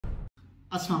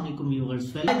Assalamu alaikum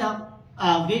viewers. Well,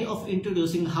 the way of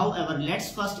introducing, however,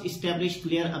 let's first establish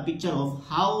clear a picture of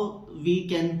how we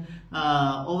can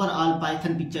overall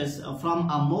Python pictures from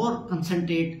a more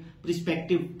concentrated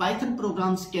perspective. Python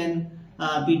programs can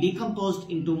be decomposed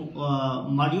into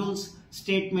modules,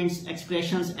 statements,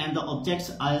 expressions, and the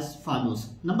objects as follows.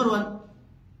 Number one,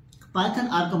 Python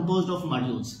are composed of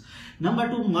modules. Number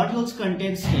two, modules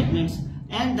contain statements.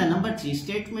 And the number three,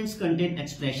 statements contain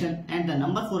expression, and the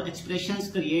number four,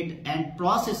 expressions create and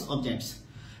process objects.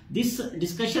 This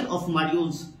discussion of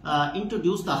modules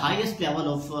introduce the highest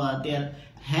level of their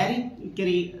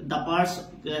hierarchy. The parts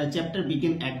chapter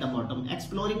begin at the bottom,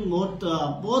 exploring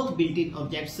both built-in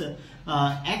objects.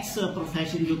 X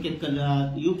profession you can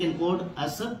code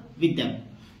us with them.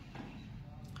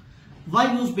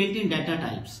 Why use built-in data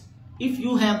types? If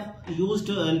you have used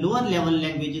lower level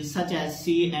languages such as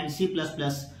C and C++,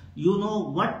 you know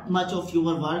what much of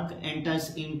your work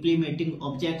enters implementing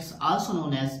objects, also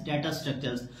known as data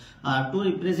structures, to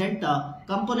represent the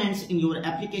components in your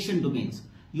application domains.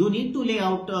 You need to lay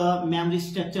out memory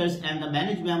structures and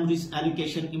manage memory's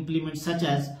allocation implements such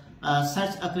as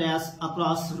search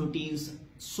across routines.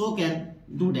 So can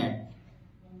do that.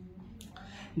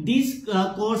 These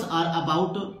codes are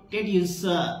about tedious,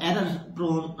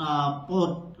 error-prone.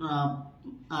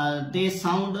 They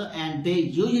sound and they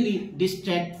usually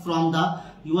distract from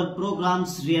your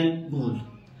program's real goal.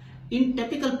 In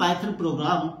typical Python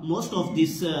program, most of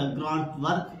this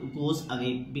groundwork goes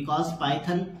away because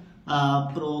Python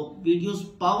produces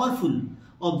powerful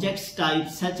objects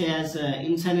types such as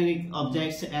instantiated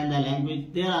objects and the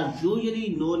language. There are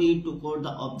usually no need to code the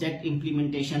object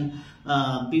implementation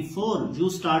before you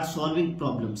start solving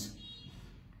problems.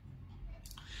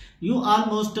 You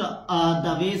almost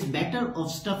the ways better of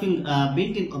stuffing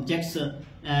built-in objects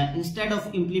instead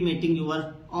of implementing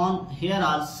your own. Here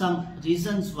are some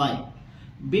reasons why.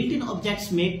 Built-in objects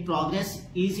make progress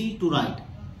easy to write.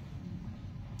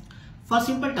 For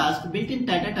simple tasks, built-in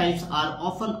data types are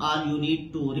often all you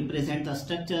need to represent the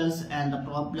structures and the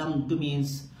problem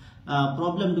domains.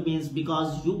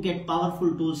 Because you get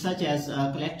powerful tools such as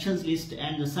collections list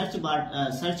and the search bar,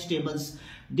 search tables,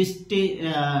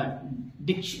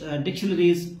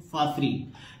 dictionaries for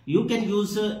free. You can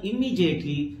use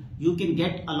immediately. You can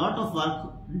get a lot of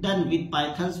work done with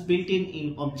Python's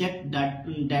built-in object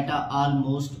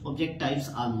object types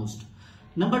almost.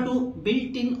 Number two,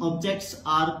 built-in objects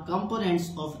are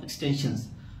components of extensions.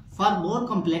 For more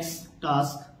complex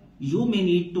tasks, you may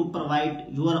need to provide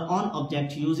your own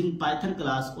object using Python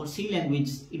class or C language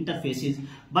interfaces.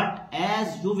 But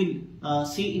as you will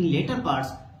see in later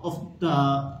parts of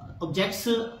the objects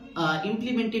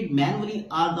implemented manually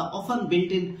are the often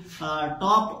built-in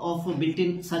top of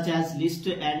built-in such as list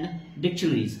and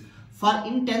dictionaries. For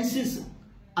instances,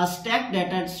 a stack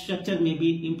data structure may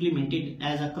be implemented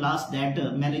as a class that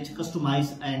manage,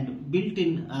 customize and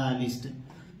built-in list.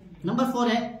 Number four,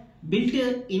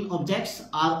 built-in objects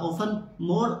are often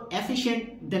more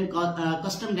efficient than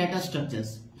custom data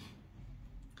structures.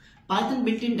 Python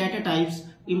built-in data types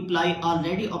imply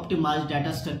already optimized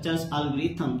data structures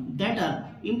algorithms that are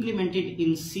implemented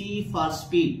in C for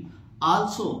speed.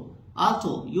 Also,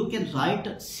 you can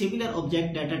write similar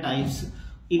object data types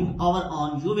in our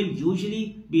own. You will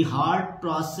usually be hard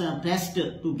pressed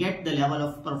to get the level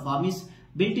of performance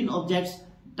built-in objects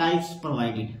types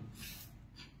provided.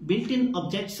 Built-in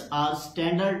objects are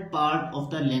standard part of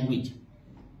the language.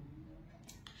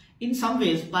 In some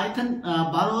ways, Python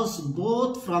borrows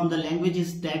both from the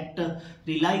languages that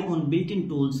rely on built-in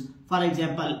tools, for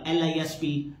example Lisp,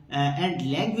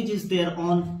 and languages their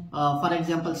own, for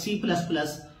example C++,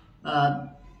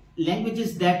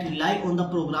 languages that rely on the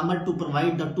programmer to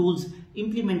provide the tools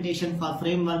implementation for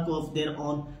framework of their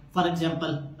own, for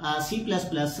example C++.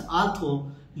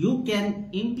 Although you can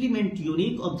implement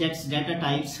unique objects data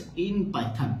types in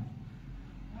Python,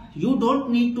 you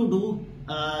don't need to do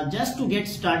just to get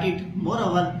started.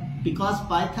 Moreover, because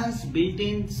Python's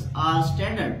built-ins are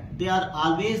standard, they are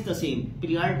always the same.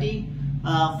 Priority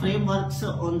frameworks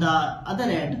on the other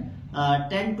end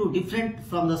tend to different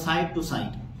from the side to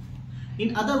side.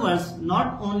 In other words,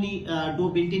 not only do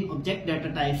built-in object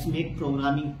data types make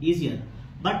programming easier,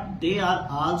 but they are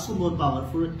also more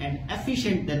powerful and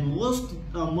efficient than most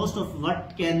of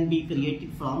what can be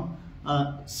created from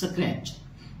scratch.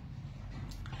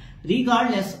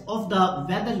 Regardless of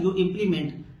whether you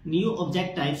implement new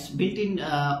object types, built-in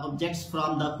objects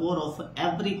from the core of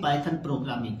every Python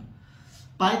programming.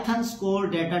 Python's core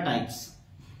data types.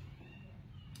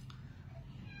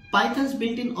 Python's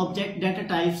built-in object data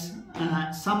types,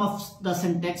 some of the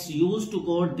syntax used to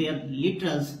code their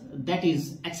literals, that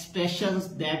is expressions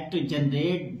that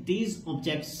generate these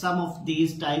objects. Some of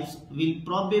these types will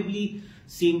probably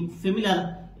seem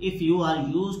familiar if you are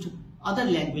used other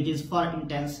languages. For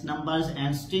instance, numbers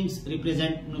and strings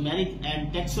represent numeric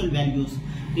and textual values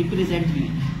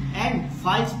representatively, and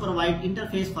files provide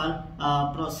interface for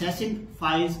processing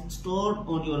files stored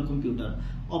on your computer.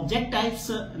 Object types,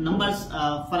 numbers,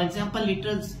 for example,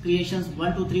 literals creations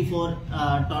 1 2 3 4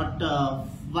 dot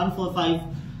 145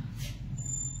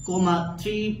 comma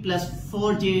 3 plus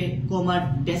 4j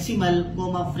comma decimal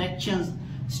comma fractions.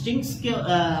 Strings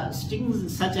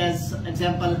such as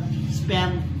example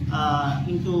spam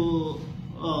into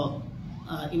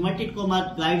inverted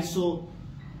comma guide, so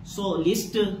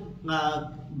list,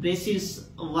 braces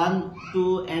 1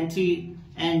 2 and 3,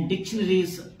 and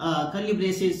dictionaries, curly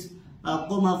braces,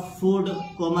 comma food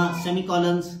comma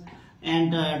semicolons,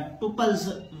 and tuples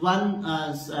 1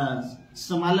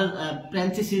 smaller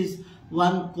parentheses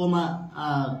 1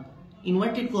 comma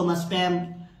inverted comma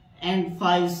spam, and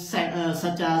files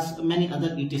such as many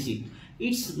other etc.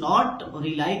 It's not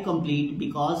really complete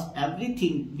because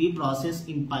everything we process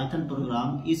in Python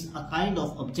program is a kind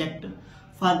of object.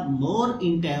 For more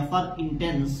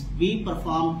intense, we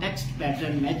perform text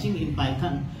pattern matching in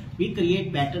Python. We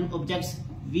create pattern objects.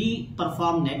 We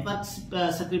perform network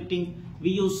scripting. We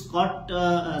use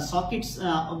sockets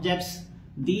objects.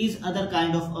 These other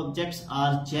kind of objects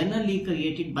are generally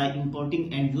created by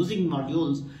importing and using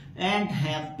modules and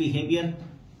have behavior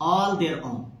all their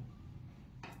own.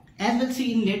 As we'll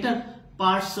see in later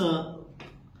parts,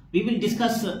 we will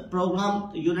discuss program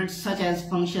units such as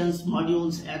functions,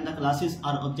 modules, and the classes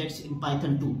are objects in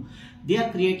Python too. They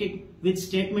are created with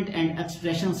statement and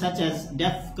expressions such as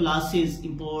def, classes,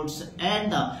 imports,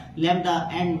 and the lambda,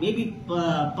 and may be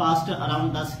passed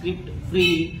around the script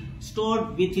freely,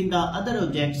 stored within the other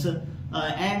objects,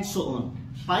 and so on.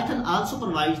 Python also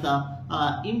provides the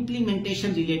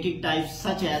implementation related types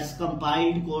such as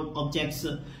compiled code objects,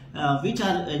 which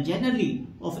are generally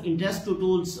of interest to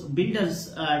tools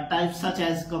builders. Types such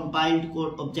as compiled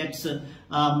code objects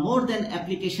more than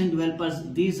application developers.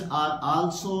 These are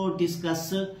also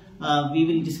discussed. We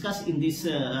will discuss in this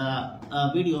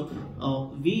video.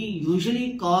 We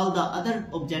usually call the other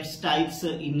objects types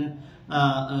in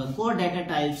core data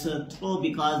types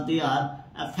because they are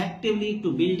effectively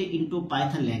to build into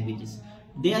Python languages.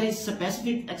 There is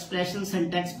specific expression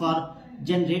syntax for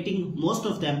generating most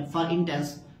of them. For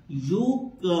instance,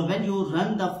 when you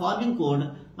run the following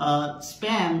code,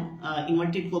 spam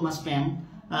inverted comma spam,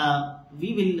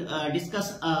 we will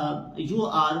discuss, you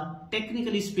are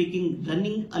technically speaking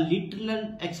running a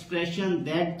literal expression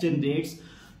that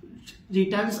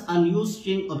returns unused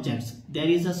string objects. There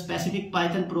is a specific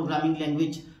Python programming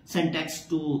language syntax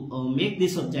to make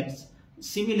these objects.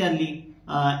 Similarly,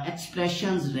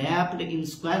 expressions wrapped in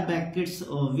square brackets,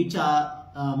 which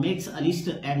makes a list,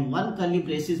 and one curly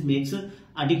braces makes a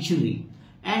dictionary,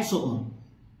 and so on.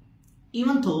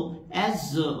 Even though,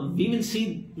 as we will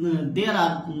see, there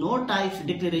are no types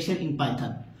declaration in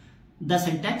Python. The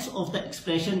syntax of the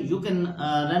expression you can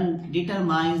run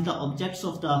determines the objects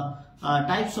of the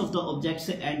types of the objects,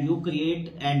 and you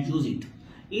create and use it.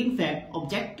 In fact,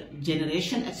 object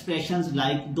generation expressions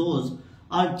like those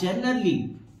are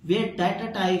generally where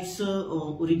data types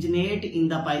originate in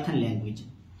the Python language.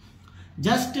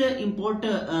 Just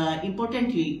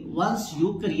importantly, once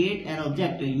you create an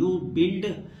object,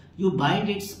 you bind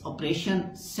its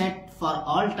operation set for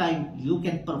all time. You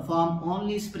can perform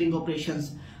only string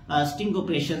operations,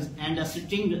 and a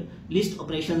string list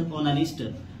operation on a list.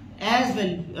 As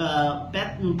well,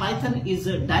 Python is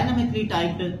dynamically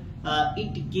typed.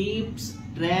 It keeps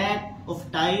track of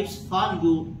types for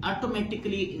you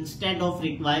automatically instead of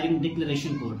requiring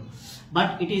declaration code.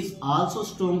 But it is also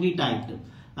strongly typed.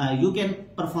 You can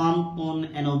perform on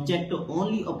an object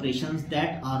only operations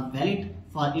that are valid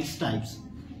for its types.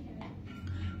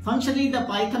 Functionally, the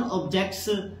Python objects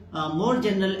more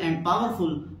general and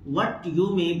powerful what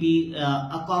you may be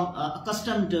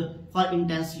accustomed to. For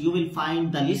instance, you will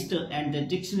find the list and the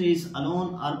dictionaries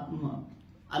alone are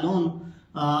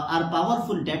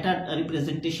powerful data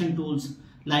representation tools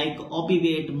like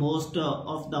obviate most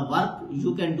of the work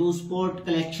you can do sport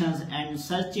collections and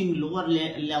searching lower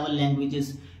level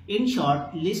languages. In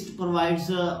short, list provides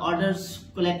orders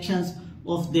collections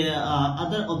of the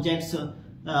other objects,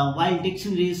 while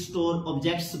dictionaries store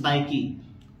objects by key.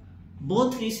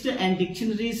 Both lists and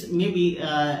dictionaries may be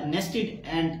nested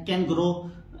and can grow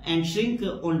and shrink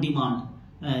on demand,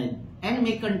 and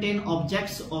may contain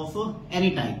objects of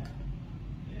any type.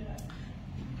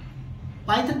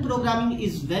 Python programming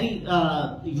is very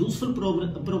useful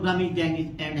programming language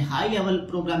and high level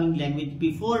programming language.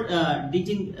 Before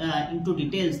digging into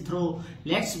details through,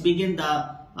 let's begin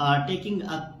the taking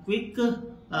a quick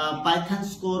Python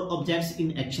core objects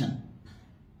in action.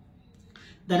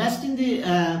 The rest in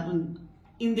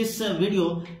this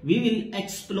video we will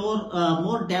explore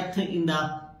more depth in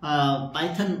the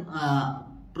Python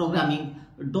programming.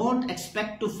 Don't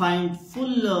expect to find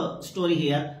full story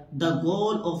here. The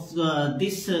goal of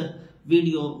this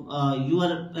video you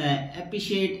are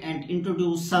appreciate and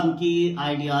introduce some key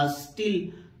ideas. Still,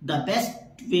 the best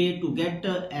way to get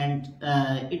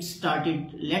it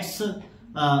started. Let's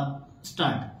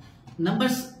start.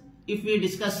 Numbers. If we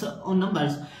discuss on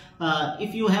numbers,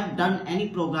 if you have done any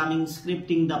programming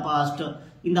scripting in the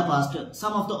past,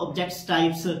 some of the objects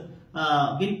types will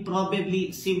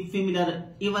probably seem familiar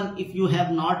even if you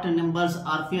have not. Numbers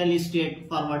are fairly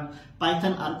straightforward.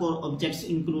 Python core objects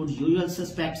include usual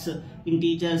suspects,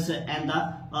 integers, and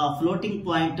the floating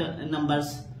point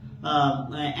numbers,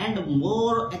 and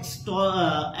more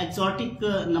exotic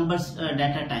numbers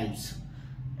data types,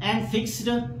 and fixed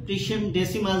precision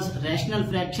decimals, rational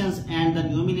fractions, and the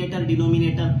numerator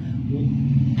denominator.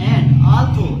 And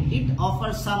although it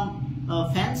offers some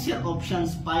fancier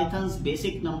options, Python's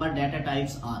basic number data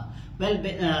types are, well,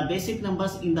 basic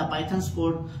numbers in the Python's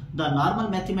code, the normal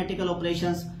mathematical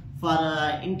operations. For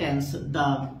instance,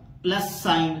 the plus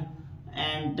sign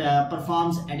and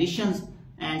performs additions,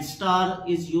 and star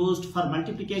is used for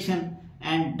multiplication,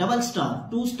 and double star,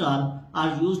 2 star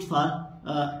are used for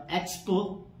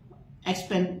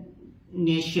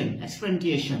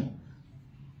exponentiation.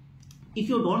 If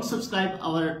you don't subscribe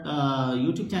our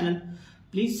YouTube channel,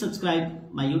 please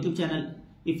subscribe my YouTube channel.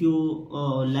 If you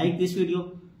like this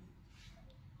video,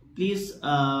 please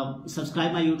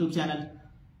subscribe my YouTube channel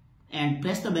and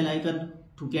press the bell icon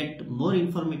to get more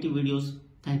informative videos.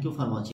 Thank you for watching.